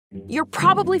You're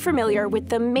probably familiar with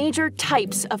the major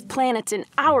types of planets in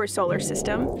our solar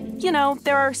system. You know,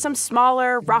 there are some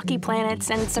smaller, rocky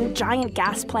planets and some giant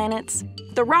gas planets.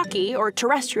 The rocky, or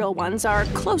terrestrial ones, are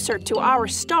closer to our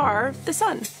star, the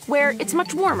Sun, where it's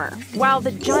much warmer, while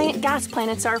the giant gas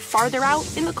planets are farther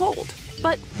out in the cold.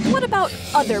 But what about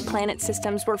other planet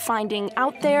systems we're finding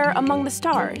out there among the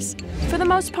stars? For the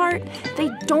most part, they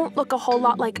don't look a whole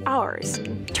lot like ours.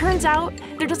 Turns out,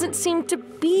 there doesn't seem to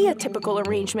be a typical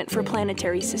arrangement for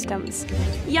planetary systems.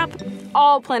 Yep,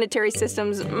 all planetary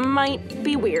systems might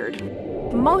be weird.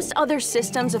 Most other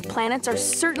systems of planets are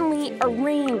certainly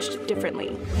arranged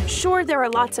differently. Sure, there are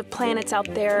lots of planets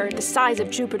out there the size of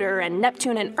Jupiter and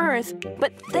Neptune and Earth,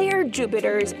 but their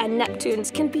Jupiters and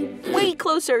Neptunes can be way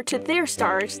closer to their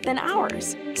stars than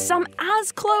ours. Some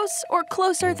as close or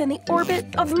closer than the orbit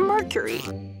of Mercury.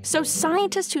 So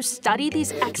scientists who study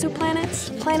these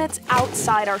exoplanets, planets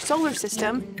outside our solar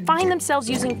system, find themselves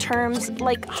using terms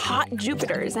like hot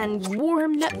Jupiters and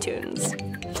warm Neptunes.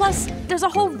 Plus, there's a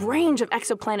whole range of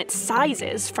exoplanet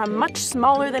sizes, from much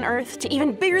smaller than Earth to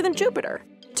even bigger than Jupiter.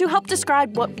 To help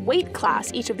describe what weight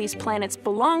class each of these planets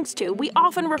belongs to, we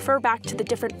often refer back to the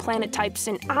different planet types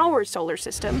in our solar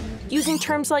system, using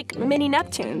terms like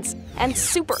mini-Neptunes and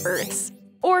super-Earths,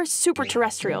 or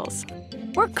super-terrestrials.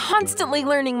 We're constantly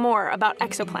learning more about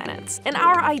exoplanets, and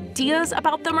our ideas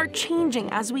about them are changing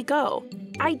as we go.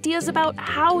 Ideas about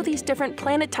how these different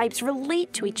planet types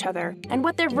relate to each other and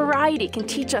what their variety can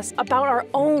teach us about our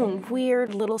own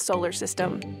weird little solar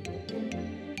system.